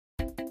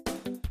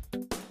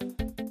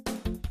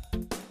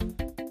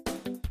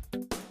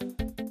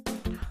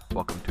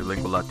Welcome to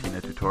Lingua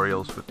Latina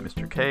Tutorials with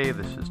Mr. K.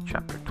 This is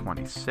Chapter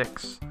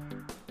 26,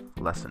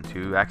 Lesson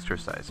 2,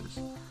 Exercises.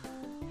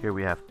 Here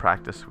we have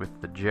practice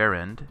with the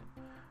gerund.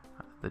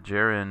 The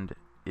gerund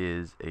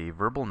is a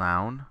verbal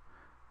noun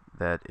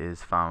that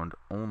is found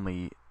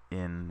only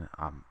in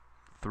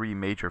three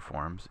major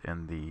forms.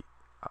 In the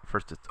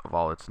first of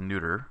all, it's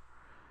neuter,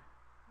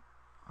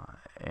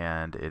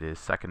 and it is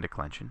second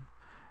declension,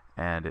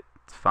 and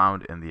it's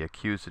found in the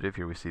accusative.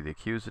 Here we see the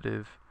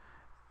accusative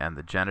and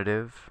the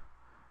genitive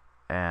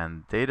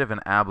and dative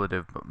and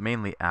ablative, but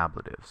mainly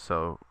ablative.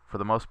 So for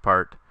the most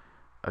part,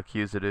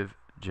 accusative,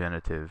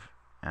 genitive,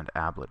 and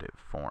ablative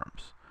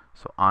forms.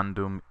 So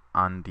andum,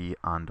 andi,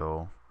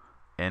 ando,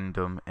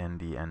 endum,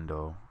 endi,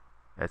 endo,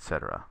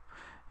 etc.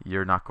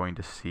 You're not going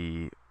to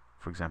see,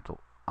 for example,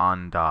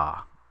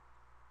 anda,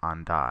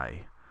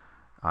 andai.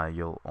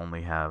 You'll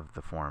only have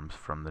the forms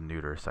from the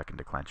neuter second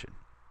declension.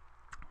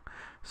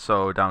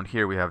 So down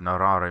here we have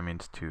narrare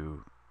means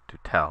to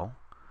tell,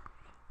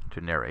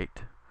 to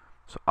narrate.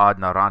 So ad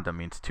narranda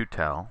means to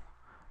tell.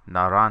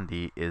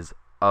 Narrandi is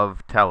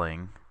of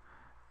telling,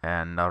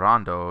 and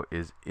narrando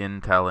is in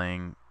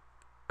telling,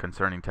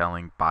 concerning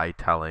telling, by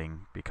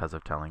telling, because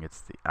of telling. It's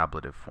the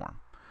ablative form.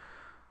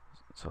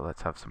 So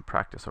let's have some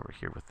practice over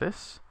here with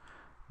this.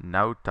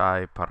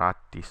 Nautai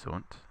parati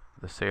sunt.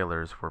 The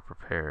sailors were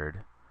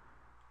prepared.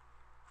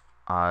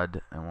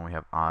 Ad, and when we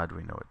have ad,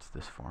 we know it's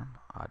this form.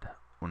 Ad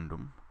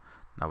undum,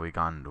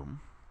 navigandum.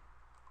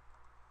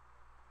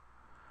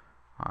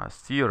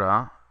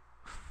 Sira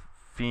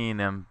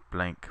finem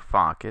blank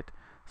facit.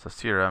 So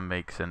Sira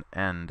makes an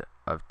end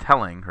of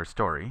telling her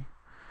story.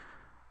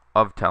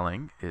 Of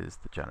telling is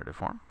the genitive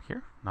form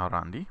here,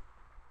 narrandi.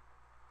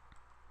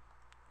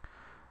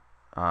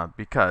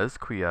 Because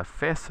quia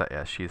fesa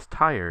est, she is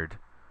tired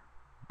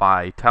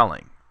by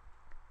telling.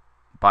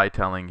 By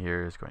telling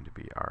here is going to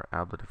be our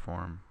ablative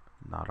form,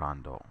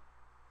 narrando.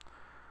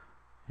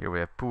 Here we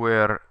have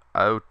puer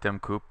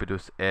autem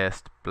cupidus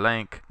est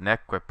blank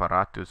neque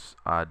paratus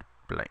ad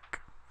blank.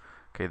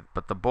 Okay,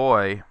 but the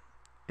boy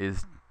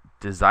is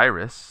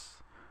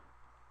desirous.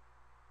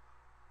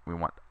 We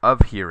want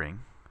of hearing,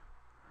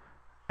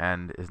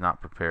 and is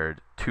not prepared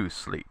to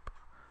sleep.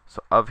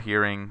 So of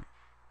hearing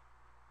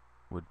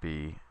would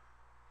be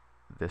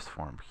this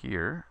form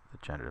here, the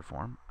genitive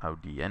form,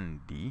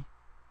 audiendi.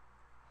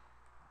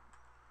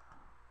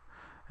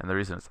 And the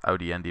reason it's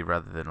audiendi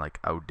rather than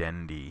like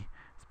audendi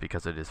is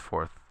because it is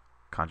fourth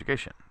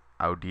conjugation,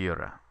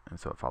 audire, and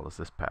so it follows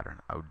this pattern,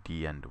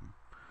 audiendum.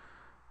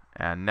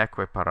 And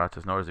neque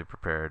paratus, nor is he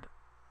prepared,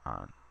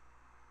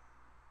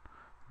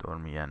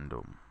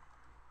 dormiendum.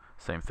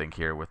 Same thing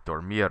here with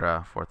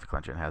dormire, fourth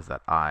declension has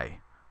that I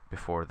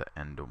before the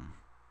endum.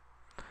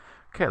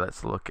 Okay,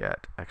 let's look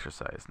at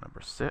exercise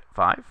number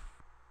 5.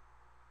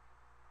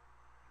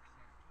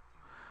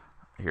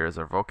 Here's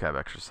our vocab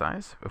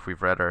exercise. If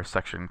we've read our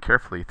section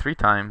carefully 3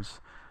 times,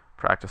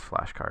 practice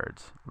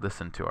flashcards,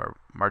 listen to our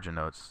margin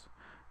notes,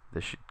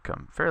 this should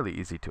come fairly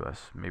easy to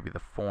us. Maybe the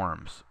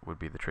forms would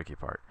be the tricky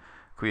part.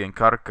 Qui in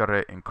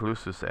carcere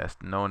inclusus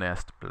est non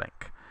est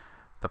blank.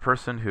 The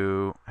person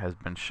who has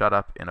been shut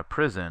up in a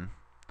prison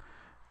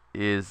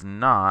is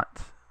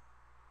not,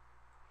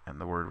 and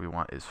the word we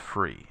want is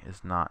free,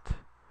 is not,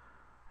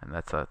 and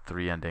that's a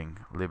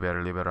 3-ending,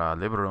 liber, libera,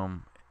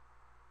 liberum,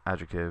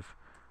 adjective.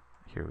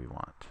 Here we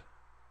want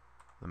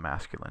the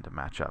masculine to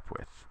match up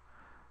with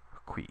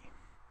qui.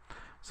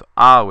 So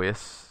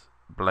avis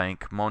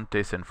blank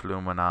montes in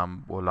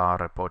fluminam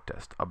volare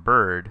potest. A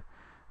bird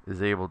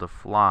is able to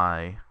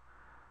fly,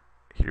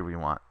 here we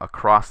want,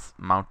 across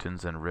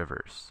mountains and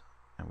rivers.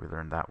 And we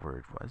learned that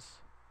word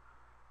was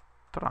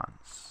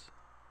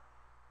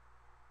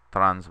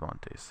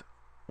transmontes,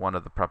 one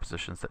of the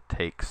prepositions that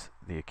takes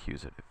the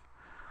accusative.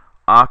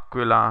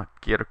 Aquila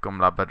circum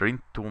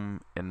labyrinthum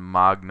in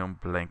magnum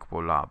blank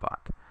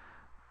volabat.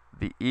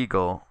 The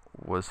eagle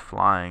was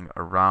flying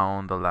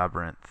around the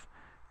labyrinth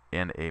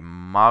in a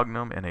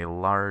magnum, in a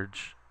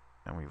large,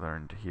 and we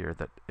learned here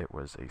that it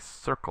was a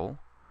circle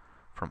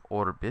from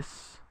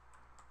orbis,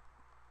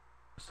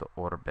 so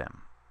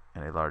orbem,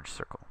 in a large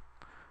circle.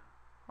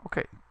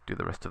 Okay, do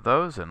the rest of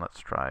those, and let's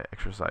try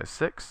exercise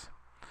 6.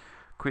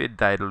 Quid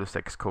Daedalus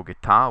ex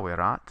cogita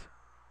verat?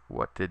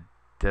 What did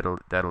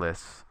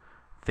Daedalus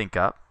think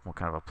up? What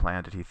kind of a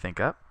plan did he think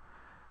up?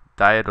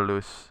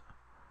 Daedalus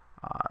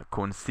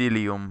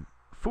consilium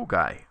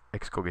fugae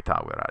ex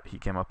cogita verat. He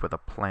came up with a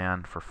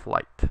plan for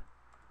flight,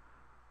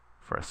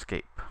 for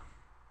escape.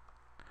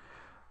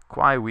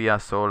 Quae via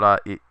sola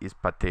is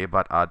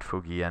patebat ad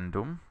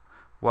fugiendum?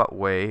 What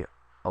way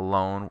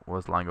alone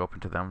was lying open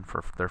to them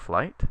for their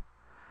flight?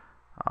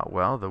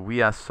 Well, the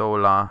via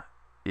sola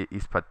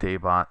is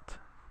patebat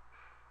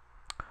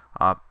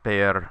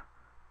per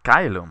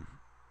caelum.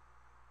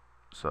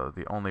 So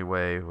the only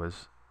way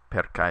was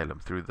per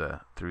caelum, through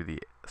the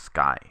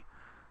sky.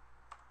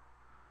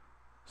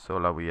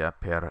 Sola via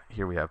per,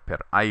 here we have per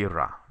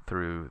aera,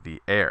 through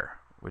the air,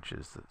 which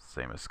is the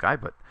same as sky,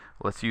 but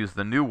let's use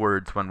the new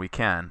words when we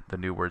can, the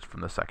new words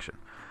from the section.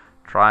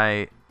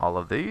 Try all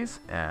of these,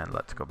 and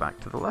let's go back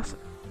to the lesson.